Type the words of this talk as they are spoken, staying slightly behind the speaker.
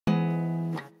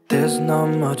There's not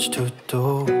much to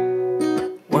do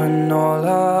when all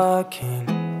I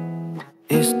can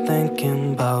is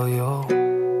thinking about you.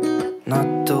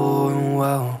 Not doing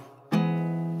well,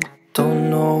 don't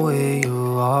know where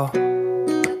you are,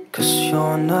 'cause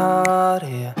you're not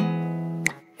here.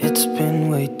 It's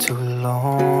been way too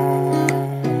long.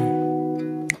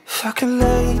 If I could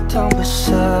lay down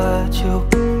beside you,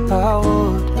 I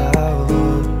would,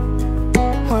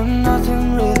 when nothing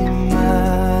really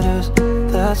matters,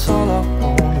 that's all I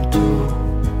wanna do.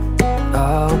 I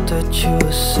hope that you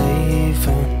are safe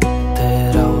and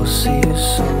that I will see you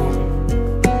soon.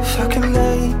 If I could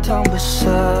lay down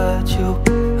beside you,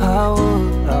 I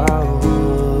would, I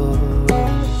would,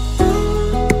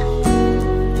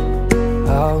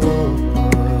 I would,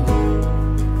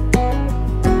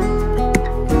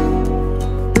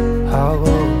 I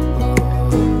would.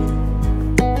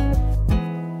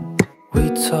 We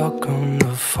talk on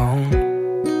the phone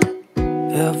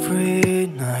every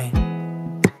night.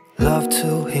 Love to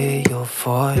hear your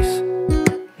voice,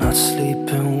 not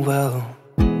sleeping well.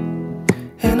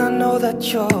 And I know that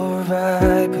you're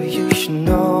right, but you should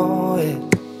know it.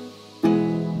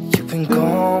 You've been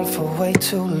gone for way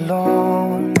too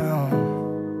long now.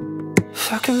 If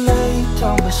I could lay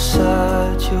down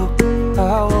beside you, I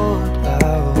would,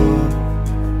 I would.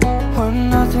 When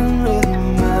nothing really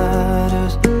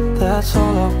matters, that's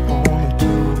all I wanna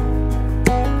do.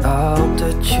 I hope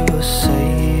that you are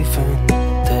safe and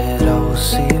that I will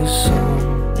see you soon.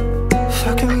 If I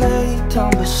could lay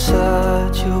down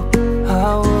beside you, I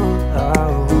would, I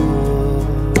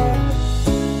would.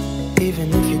 Even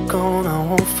if you're gone, I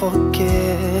won't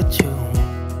forget you.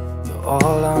 You're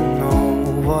all I know,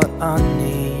 what I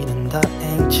need, and that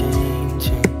ain't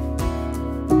changing.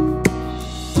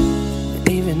 And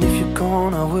even if you're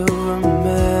gone, I will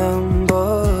remember.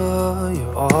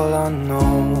 You're all I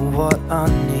know, what I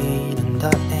need, and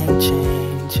that ain't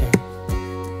changing.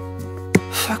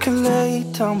 If I could lay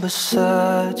down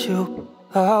beside you,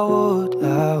 I would,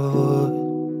 I would.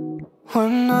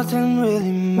 When nothing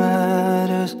really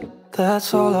matters, that's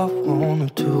all I wanna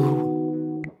do.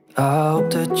 I hope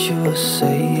that you are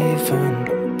safe and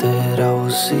that I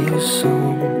will see you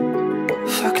soon.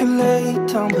 If I could lay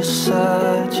down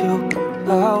beside you,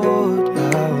 I would,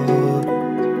 I would.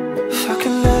 If I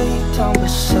could lay down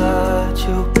beside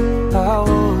you, I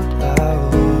would, I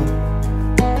would.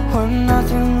 When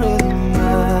nothing really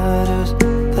matters,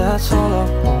 that's all I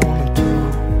wanna do.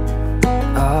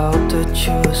 I hope that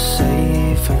you are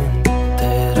safe and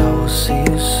that I will see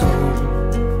you soon.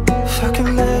 If I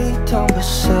could lay down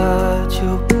beside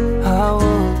you, I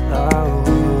would, I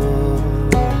would,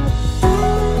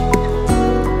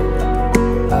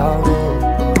 I would,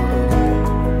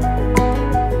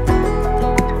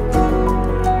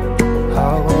 I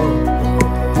would.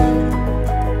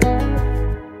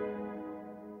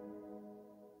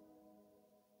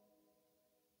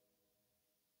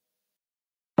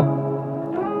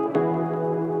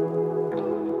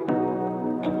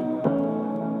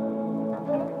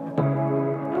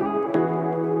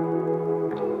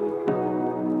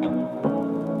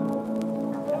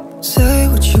 Say